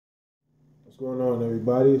going on,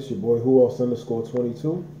 everybody? It's your boy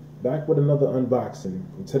Who_22 back with another unboxing.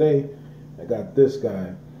 And today I got this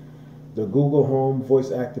guy, the Google Home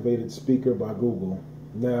voice activated speaker by Google.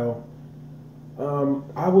 Now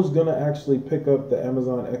I was gonna actually pick up the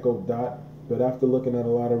Amazon Echo Dot, but after looking at a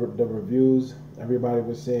lot of the reviews, everybody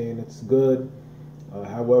was saying it's good.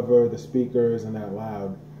 However, the speaker isn't that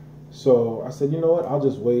loud. So I said, you know what, I'll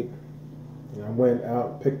just wait. And I went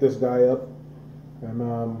out, picked this guy up,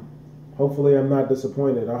 and hopefully I'm not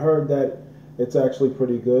disappointed. I heard that it's actually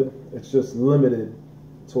pretty good. It's just limited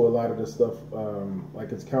to a lot of the stuff,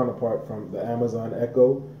 like its counterpart from the Amazon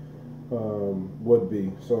Echo would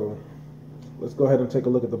be. So let's go ahead and take a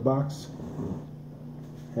look at the box.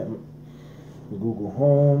 Have the Google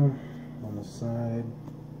Home on the side.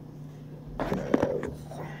 Let's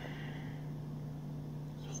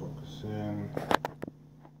focus in.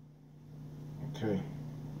 Okay.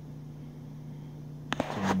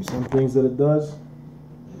 Tell you some things that it does.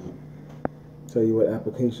 Tell you what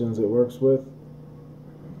applications it works with.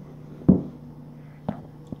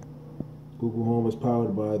 Google Home is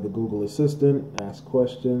powered by the Google Assistant. Ask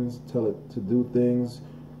questions, tell it to do things.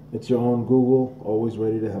 It's your own Google, always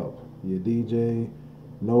ready to help. Your DJ,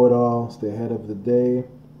 know it all, stay ahead of the day,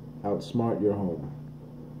 outsmart your home.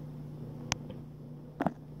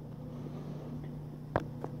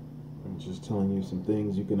 I'm just telling you some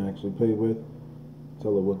things you can actually play with.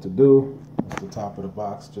 Tell it what to do. That's the top of the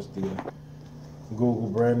box, just the Google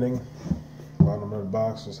branding. Bottom of the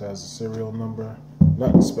box just has a serial number.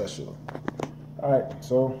 Nothing special. Alright,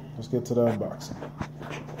 so let's get to the unboxing.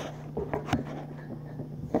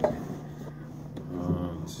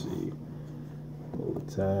 Let's see. Pull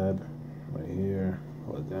the tab right here.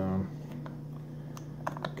 Pull it down.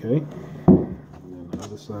 Okay. And then the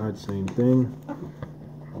other side, same thing.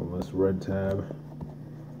 Pull this red tab.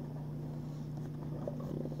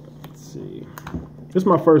 Let's see. This is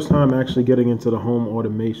my first time actually getting into the home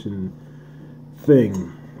automation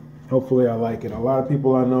thing. Hopefully I like it. A lot of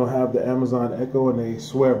people I know have the Amazon Echo and they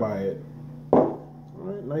swear by it.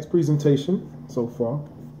 Alright, nice presentation so far.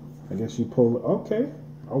 I guess you pull it. Okay.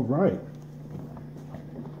 Alright.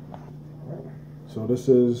 So this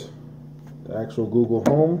is the actual Google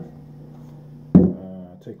Home.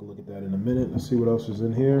 Take a look at that in a minute. Let's see what else is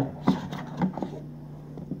in here.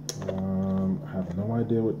 I have no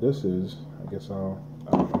idea what this is. I guess I'll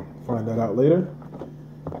find that out later.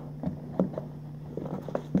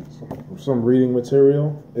 Some reading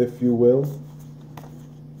material, if you will.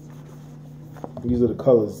 These are the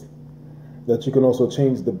colors that you can also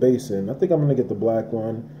change the base in. I think I'm going to get the black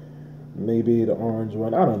one, maybe the orange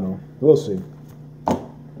one. I don't know. We'll see.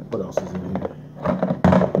 What else is in here?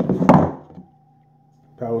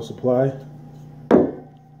 Power supply.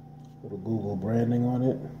 Little Google branding on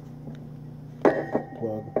it.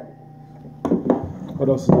 Plug. What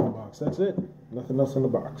else is in the box? That's it. Nothing else in the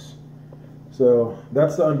box. So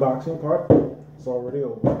that's the unboxing part. It's already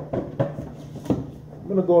over. I'm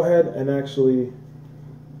gonna go ahead and actually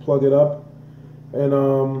plug it up, and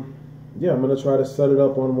yeah, I'm gonna try to set it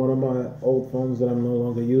up on one of my old phones that I'm no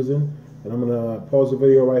longer using, and I'm gonna pause the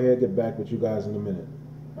video right here, get back with you guys in a minute.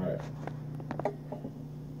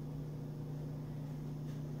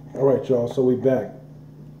 All right, y'all, so we back.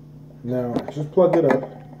 Now, just plugged it up.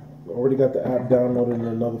 Already got the app downloaded in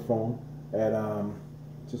another phone, and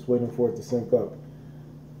just waiting for it to sync up.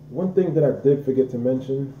 One thing that I did forget to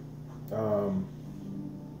mention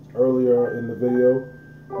earlier in the video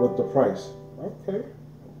was the price. Okay.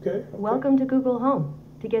 Welcome to Google Home.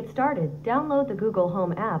 To get started, download the Google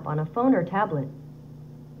Home app on a phone or tablet.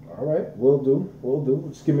 All right, will do.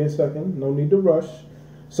 Just give me a second. No need to rush.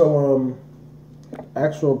 So,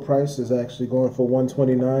 actual price is actually going for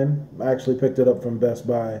 $129. I actually picked it up from Best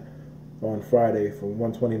Buy on Friday for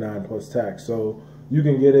 $129 plus tax. So you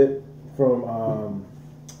can get it from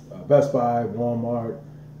Best Buy, Walmart,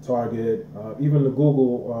 Target, even the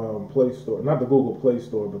Google Play Store. Not the Google Play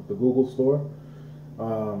Store, but the Google Store.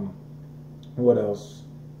 What else?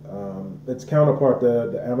 Its counterpart,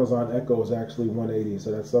 the Amazon Echo, is actually $180.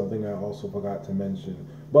 So that's something I also forgot to mention.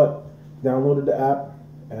 But downloaded the app,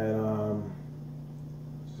 and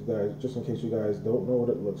just in case you guys don't know what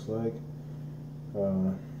it looks like,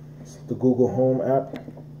 it's the Google Home app.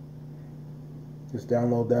 Just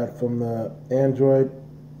download that from the Android,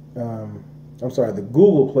 the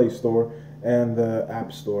Google Play Store and the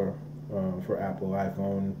App Store for Apple,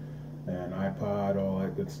 iPhone, and iPod, all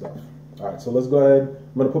that good stuff. All right, so let's go ahead.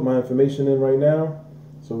 I'm going to put my information in right now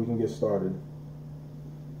so we can get started.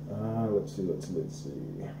 Let's see.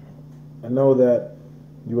 I know that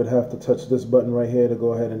you would have to touch this button right here to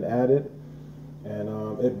go ahead and add it, and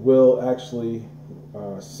it will actually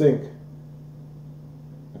sync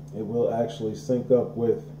it will actually sync up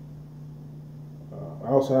with. I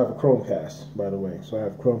also have a Chromecast, by the way. So I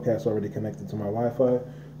have Chromecast already connected to my Wi-Fi.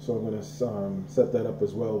 So I'm going to set that up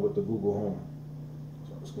as well with the Google Home.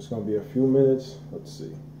 So it's just going to be a few minutes. Let's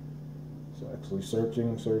see. So actually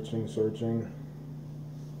searching.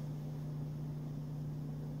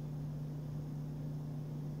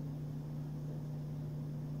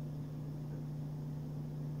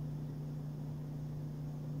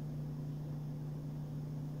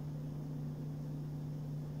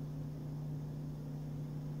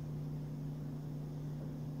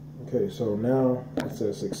 Okay, so now it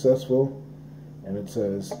says successful, and it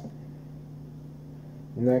says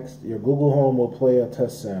next, your Google Home will play a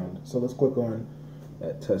test sound. So let's click on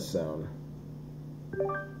that test sound.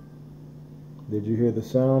 Did you hear the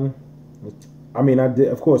sound? I mean, I did.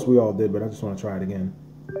 Of course, we all did, but I just want to try it again.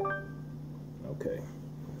 Okay,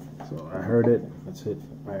 so I heard it. Let's hit.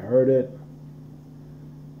 I heard it.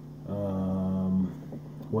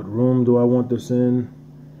 What room do I want this in?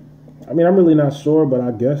 I mean, I'm really not sure, but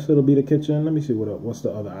I guess it'll be the kitchen. Let me see what's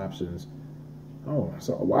the other options. Oh,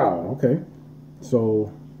 so wow, okay.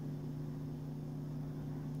 So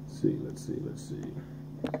let's see.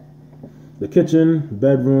 The kitchen,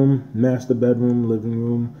 bedroom, master bedroom, living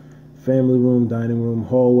room, family room, dining room,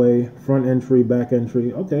 hallway, front entry, back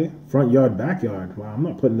entry. Okay, front yard, backyard. Wow, I'm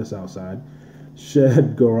not putting this outside.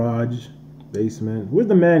 Shed, garage, basement. Where's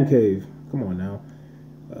the man cave? Come on now.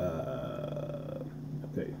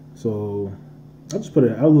 Okay, so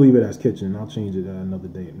I'll leave it as kitchen. I'll change it at another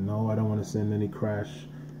date. No, I don't want to send any crash,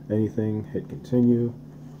 anything. Hit continue.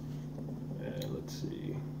 And let's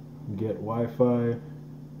see. Get Wi-Fi.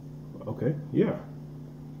 Okay, yeah.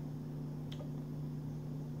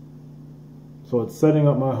 So it's setting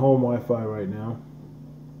up my home Wi-Fi right now.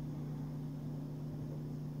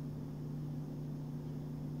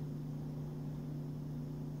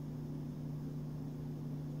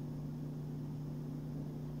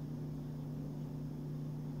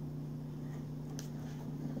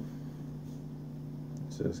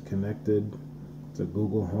 Says connected to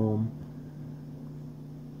Google Home,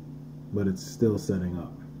 but it's still setting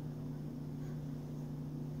up.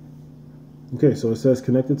 Okay, so it says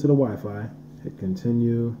connected to the Wi-Fi. Hit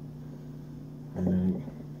continue, and then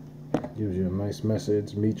it gives you a nice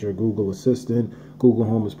message. Meet your Google Assistant. Google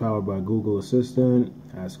Home is powered by Google Assistant.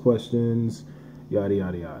 Ask questions, yada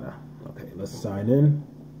yada yada. Okay, let's sign in,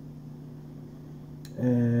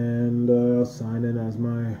 and I'll sign in as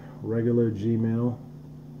my regular Gmail.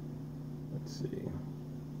 Let's see.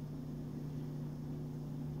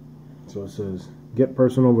 So it says get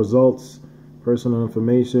personal results, personal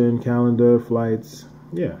information, calendar, flights.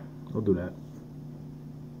 Yeah, I'll do that.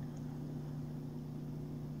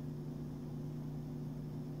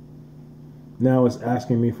 Now it's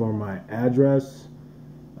asking me for my address.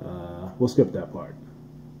 We'll skip that part.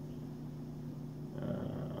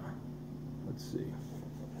 Let's see.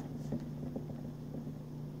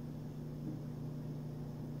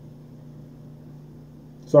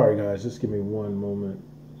 Sorry guys, just give me one moment.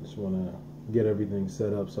 Just want to get everything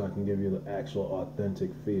set up so I can give you the actual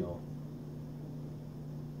authentic feel.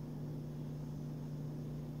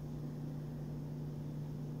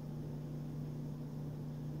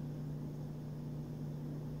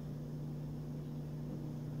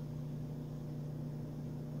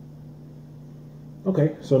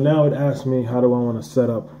 Okay, so now it asks me how do I want to set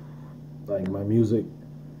up like my music,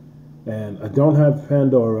 and I don't have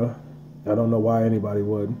Pandora. I don't know why anybody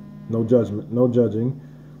would. No judgment, no judging.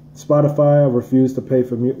 Spotify, I refuse to pay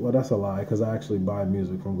for music. Well, that's a lie because I actually buy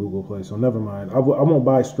music from Google Play, so never mind. I won't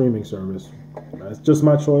buy streaming service. It's just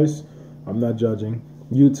my choice. I'm not judging.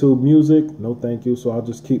 YouTube Music, no thank you. So I'll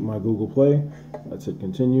just keep my Google Play. Let's hit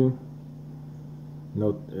continue.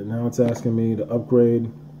 No, now it's asking me to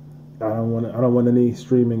upgrade. I don't want any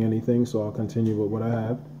streaming anything, so I'll continue with what I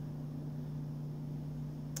have.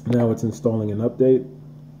 Now it's installing an update.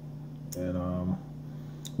 And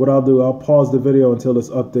what I'll do, I'll pause the video until this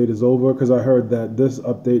update is over because I heard that this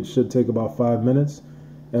update should take about 5 minutes,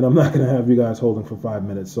 and I'm not going to have you guys holding for 5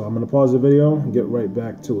 minutes. So I'm going to pause the video and get right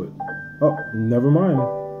back to it. Oh, never mind.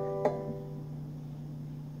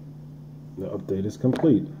 The update is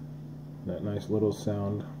complete. That nice little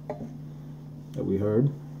sound that we heard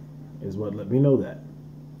is what let me know that.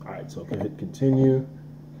 All right, so I can hit continue.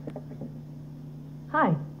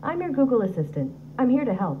 Hi, I'm your Google Assistant. I'm here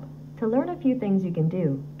to help. To learn a few things you can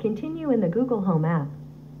do, continue in the Google Home app.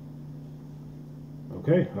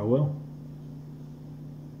 Okay, I will.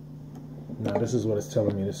 Now this is what it's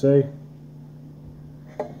telling me to say.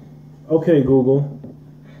 Okay, Google,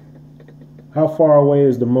 how far away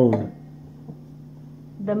is the moon?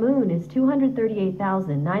 The moon is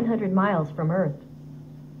 238,900 miles from Earth.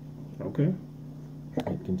 Okay. Hit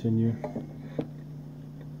continue.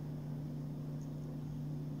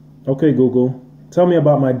 Okay, Google, tell me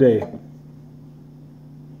about my day.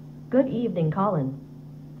 Good evening, Colin.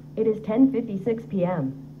 It is 10:56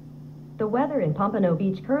 p.m. The weather in Pompano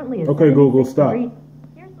Beach currently is Okay, Google, 76 stop. degrees.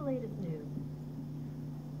 Here's the latest news.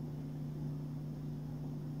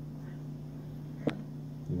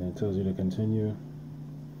 And then it tells you to continue.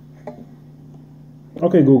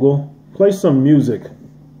 Okay, Google, play some music.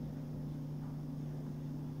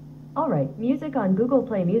 All right, music on Google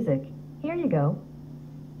Play Music. Here you go.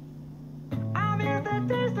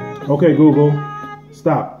 Okay, Google,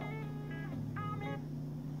 stop.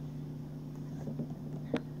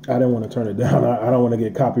 I didn't want to turn it down. I don't want to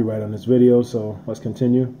get copyright on this video, so let's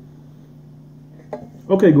continue.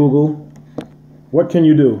 Okay, Google, what can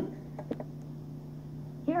you do?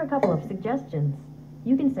 Here are a couple of suggestions.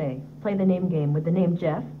 You can say, play the name game with the name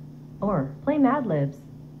Jeff, or play Mad Libs.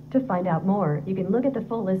 To find out more, you can look at the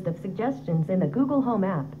full list of suggestions in the Google Home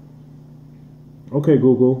app. Okay,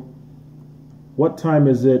 Google, what time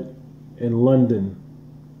is it in London?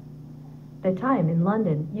 The time in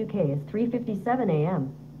London, UK is 3:57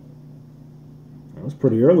 a.m. It was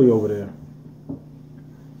pretty early over there.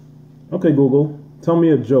 Okay, Google, tell me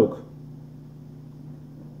a joke.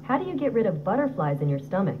 How do you get rid of butterflies in your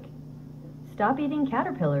stomach? Stop eating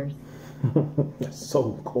caterpillars. That's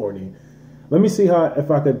so corny. Let me see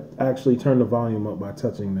if I could actually turn the volume up by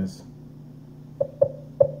touching this.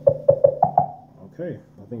 Okay,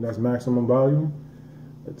 I think that's maximum volume.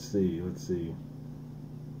 Let's see.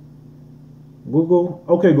 Google,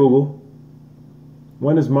 okay, Google,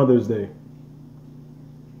 when is Mother's Day?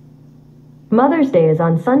 Mother's Day is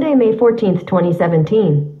on Sunday, May 14th,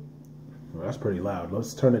 2017. Well, that's pretty loud.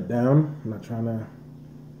 Let's turn it down. I'm not trying to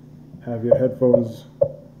have your headphones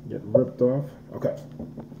get ripped off. Okay.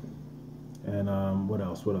 And what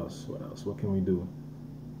else? What can we do?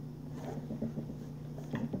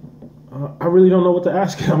 I really don't know what to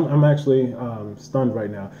ask you. I'm actually stunned right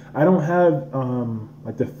now. I don't have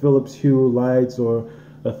like the Philips Hue lights or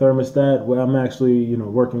a thermostat where I'm actually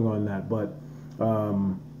working on that, but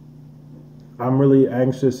I'm really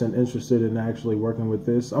anxious and interested in actually working with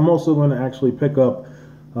this. I'm also going to actually pick up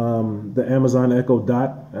the Amazon Echo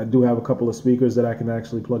Dot. I do have a couple of speakers that I can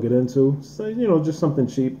actually plug it into. So just something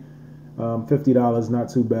cheap. $50, not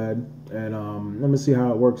too bad, and let me see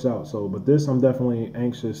how it works out. So, but this, I'm definitely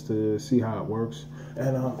anxious to see how it works.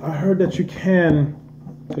 And I heard that you can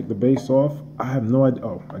take the bass off. I have no idea.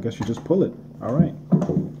 Oh, I guess you just pull it. All right.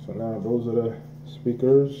 So now those are the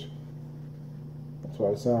speakers. That's why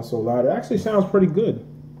it sounds so loud. It actually sounds pretty good.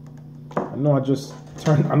 I know I just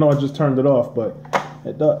turned it off, but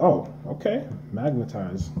it does. Oh, okay.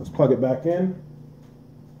 Magnetized. Let's plug it back in.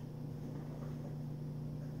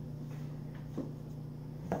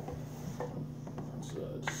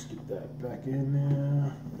 Back in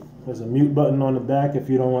there. There's a mute button on the back if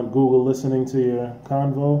you don't want Google listening to your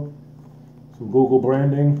convo. Some Google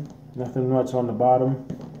branding. Nothing much on the bottom.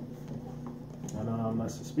 And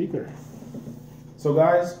that's the speaker. So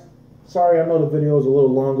guys, sorry I know the video is a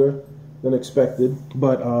little longer than expected,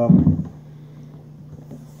 but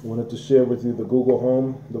wanted to share with you the Google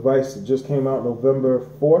Home device that just came out November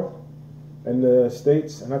 4th in the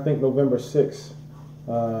States, and I think November 6th.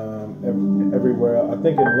 Everywhere. I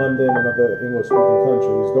think in London and other English-speaking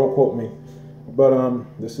countries. Don't quote me. But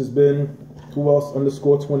this has been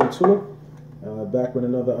whoelse_22 back with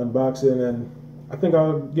another unboxing, and I think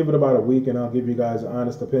I'll give it about a week and I'll give you guys an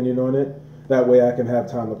honest opinion on it. That way I can have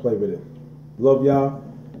time to play with it. Love y'all,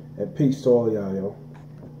 and peace to all y'all, yo.